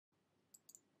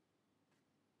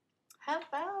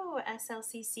Hello,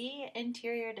 SLCC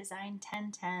Interior Design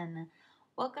 1010.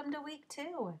 Welcome to week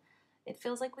 2. It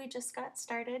feels like we just got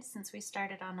started since we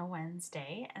started on a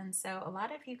Wednesday, and so a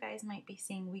lot of you guys might be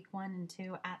seeing week 1 and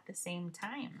 2 at the same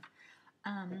time.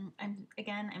 I'm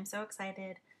so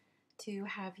excited to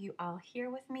have you all here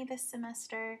with me this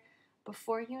semester.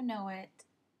 Before you know it,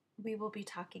 we will be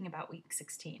talking about week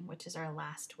 16, which is our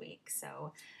last week.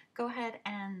 So go ahead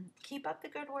and keep up the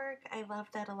good work. I love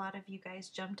that a lot of you guys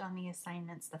jumped on the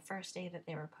assignments the first day that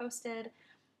they were posted.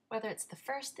 Whether it's the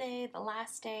first day, the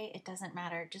last day, it doesn't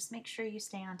matter. Just make sure you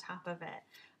stay on top of it.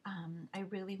 I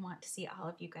really want to see all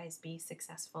of you guys be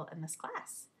successful in this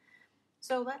class.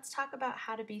 So let's talk about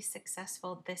how to be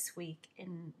successful this week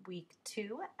in week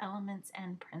 2, elements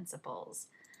and principles.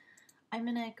 I'm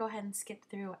going to go ahead and skip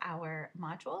through our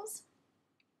modules,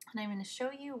 and I'm going to show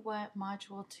you what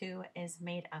Module 2 is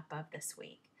made up of this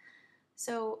week.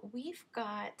 So we've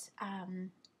got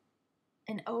an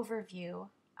overview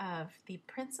of the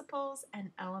principles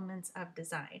and elements of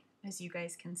design, as you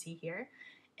guys can see here,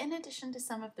 in addition to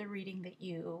some of the reading that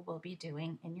you will be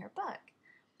doing in your book.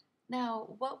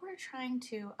 Now, what we're trying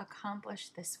to accomplish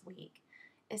this week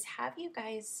is have you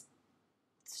guys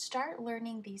start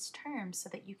learning these terms so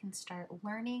that you can start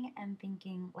learning and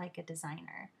thinking like a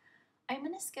designer. I'm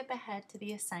going to skip ahead to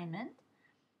the assignment.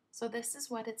 So this is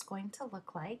what it's going to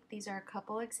look like. These are a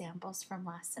couple examples from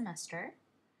last semester.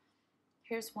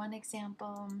 Here's one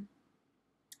example.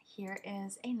 Here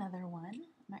is another one.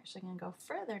 I'm actually going to go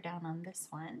further down on this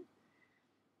one.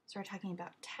 So we're talking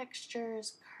about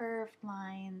textures, curved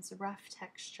lines, rough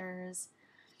textures.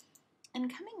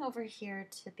 And coming over here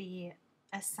to the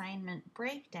assignment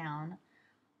breakdown,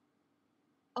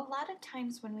 a lot of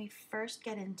times when we first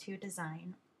get into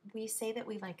design, we say that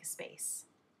we like a space,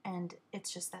 and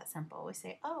it's just that simple. We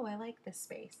say, oh, I like this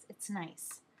space, it's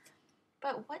nice.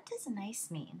 But what does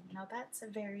nice mean? Now that's a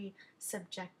very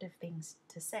subjective thing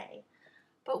to say.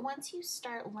 But once you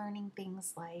start learning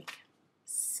things like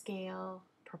scale,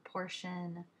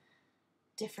 proportion,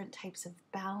 different types of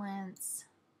balance,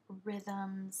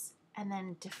 rhythms, and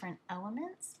then different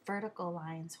elements, vertical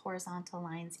lines, horizontal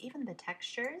lines, even the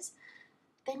textures,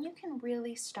 then you can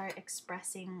really start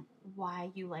expressing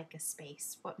why you like a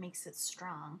space, what makes it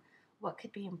strong, what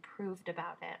could be improved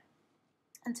about it.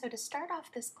 And so to start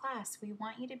off this class, we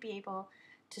want you to be able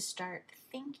to start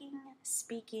thinking,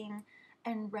 speaking,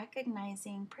 and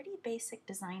recognizing pretty basic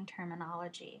design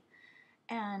terminology.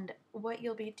 And what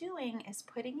you'll be doing is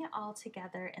putting it all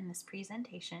together in this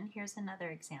presentation. Here's another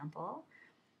example.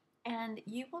 And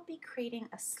you will be creating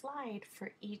a slide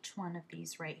for each one of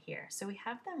these right here. So we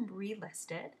have them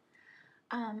relisted.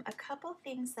 A couple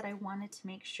things that I wanted to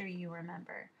make sure you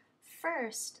remember.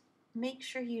 First, make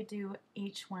sure you do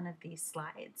each one of these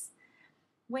slides.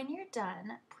 When you're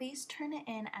done, please turn it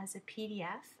in as a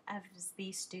PDF, as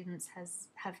these students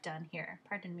have done here.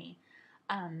 Pardon me.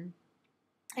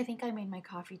 I think I made my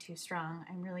coffee too strong.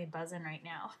 I'm really buzzing right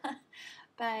now.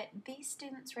 But these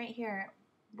students right here,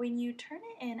 when you turn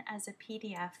it in as a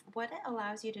PDF, what it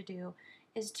allows you to do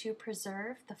is to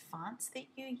preserve the fonts that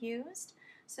you used.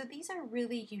 So these are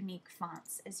really unique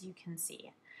fonts, as you can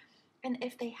see. And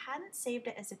if they hadn't saved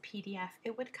it as a PDF,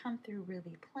 it would come through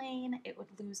really plain, it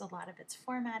would lose a lot of its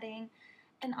formatting,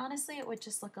 and honestly, it would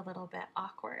just look a little bit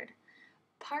awkward.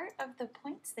 Part of the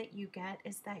points that you get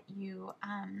is that you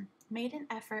made an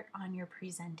effort on your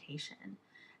presentation,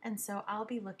 and so I'll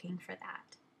be looking for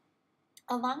that.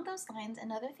 Along those lines,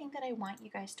 another thing that I want you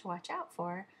guys to watch out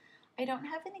for, I don't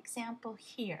have an example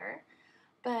here,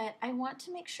 but I want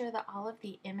to make sure that all of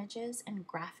the images and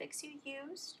graphics you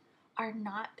used are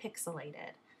not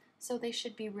pixelated. So they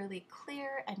should be really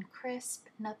clear and crisp.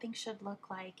 Nothing should look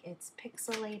like it's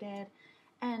pixelated.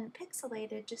 And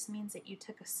pixelated just means that you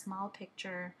took a small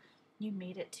picture, you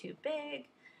made it too big,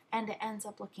 and it ends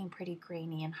up looking pretty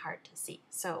grainy and hard to see.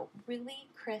 So really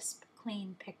crisp,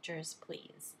 clean pictures,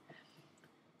 please.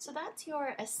 So that's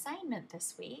your assignment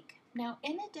this week. Now,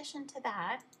 in addition to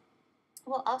that,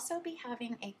 we'll also be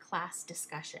having a class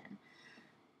discussion.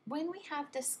 When we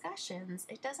have discussions,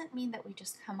 it doesn't mean that we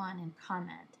just come on and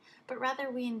comment, but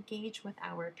rather we engage with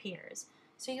our peers.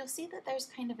 So you'll see that there's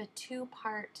kind of a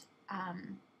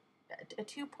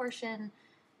two-portion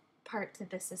part to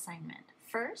this assignment.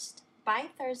 First,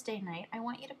 by Thursday night, I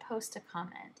want you to post a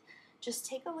comment. Just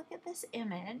take a look at this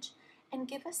image and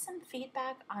give us some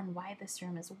feedback on why this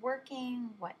room is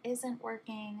working, what isn't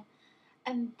working,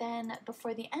 and then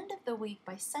before the end of the week,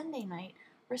 by Sunday night,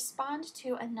 respond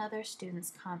to another student's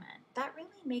comment. That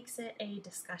really makes it a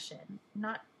discussion,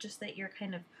 not just that you're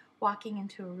kind of walking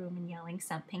into a room and yelling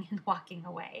something and walking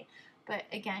away, but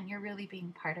again, you're really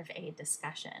being part of a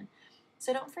discussion.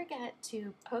 So don't forget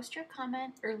to post your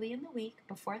comment early in the week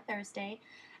before Thursday,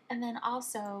 and then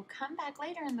also come back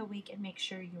later in the week and make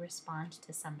sure you respond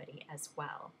to somebody as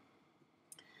well.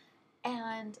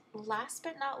 And last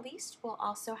but not least, we'll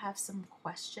also have some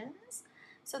questions.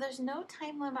 So there's no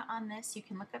time limit on this. You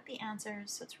can look up the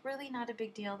answers. So it's really not a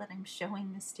big deal that I'm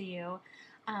showing this to you.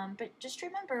 But just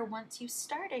remember, once you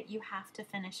start it, you have to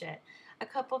finish it. A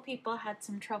couple people had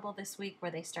some trouble this week where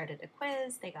they started a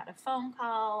quiz, they got a phone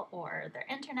call, or their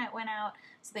internet went out,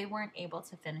 so they weren't able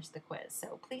to finish the quiz.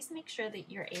 So please make sure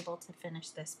that you're able to finish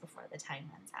this before the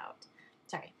time runs out.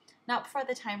 Sorry, not before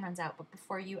the time runs out, but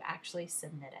before you actually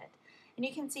submit it. And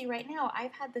you can see right now,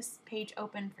 I've had this page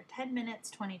open for 10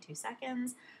 minutes, 22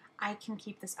 seconds. I can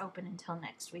keep this open until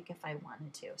next week if I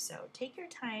wanted to. So take your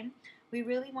time. We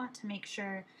really want to make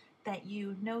sure that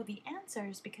you know the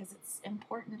answers because it's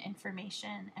important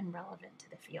information and relevant to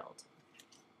the field.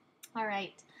 All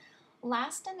right,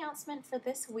 last announcement for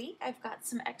this week, I've got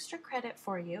some extra credit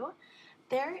for you.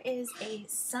 There is a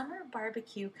summer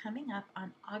barbecue coming up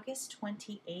on August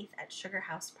 28th at Sugar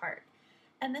House Park.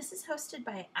 And this is hosted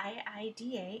by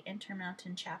IIDA,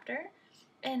 Intermountain Chapter.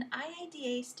 And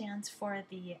IIDA stands for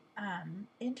the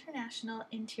International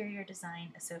Interior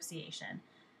Design Association.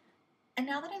 And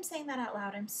now that I'm saying that out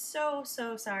loud, I'm so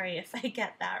sorry if I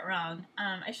get that wrong.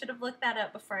 I should have looked that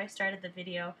up before I started the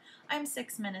video. I'm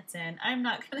 6 minutes in. I'm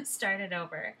not going to start it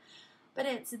over. But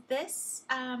it's this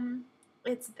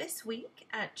week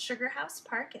at Sugar House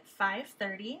Park at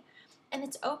 5:30, and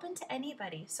it's open to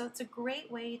anybody. So it's a great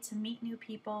way to meet new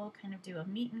people, kind of do a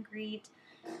meet and greet,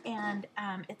 and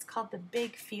it's called the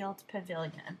Big Field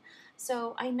Pavilion.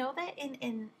 So I know that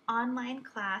in online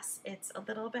class, it's a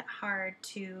little bit hard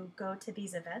to go to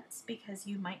these events because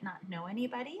you might not know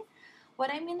anybody.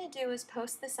 What I'm going to do is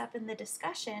post this up in the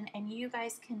discussion, and you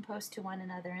guys can post to one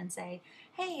another and say,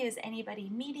 hey, is anybody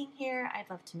meeting here? I'd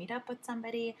love to meet up with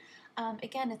somebody.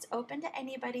 Again, it's open to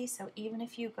anybody, so even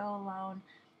if you go alone,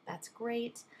 that's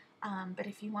great. But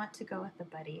if you want to go with a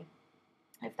buddy,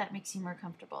 if that makes you more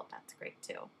comfortable, that's great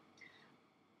too.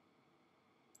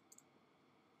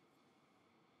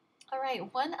 All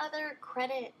right, one other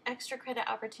extra credit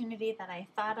opportunity that I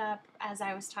thought up as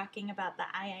I was talking about the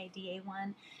IIDA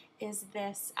one is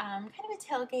this kind of a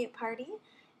tailgate party.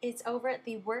 It's over at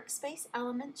the Workspace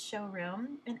Elements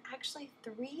showroom, and actually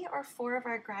 3 or 4 of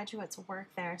our graduates work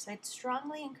there, so I'd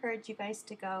strongly encourage you guys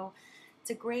to go. It's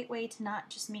a great way to not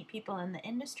just meet people in the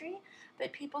industry,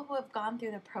 but people who have gone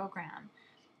through the program.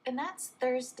 And that's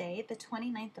Thursday, the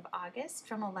 29th of August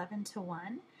from 11 to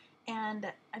 1.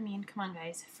 And I mean, come on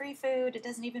guys, free food. It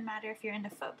doesn't even matter if you're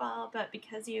into football, but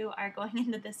because you are going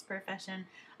into this profession,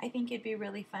 I think it'd be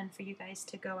really fun for you guys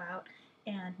to go out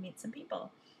and meet some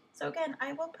people. So again,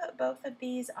 I will put both of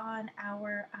these on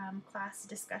our class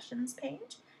discussions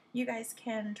page. You guys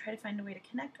can try to find a way to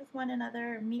connect with one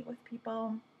another, meet with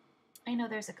people. I know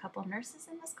there's a couple nurses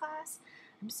in this class.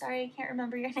 I'm sorry, I can't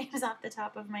remember your names off the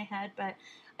top of my head, but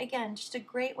again, just a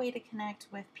great way to connect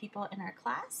with people in our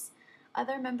class,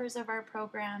 other members of our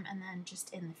program, and then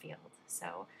just in the field.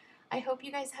 So I hope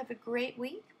you guys have a great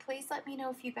week. Please let me know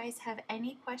if you guys have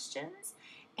any questions,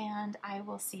 and I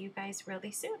will see you guys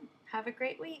really soon. Have a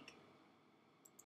great week.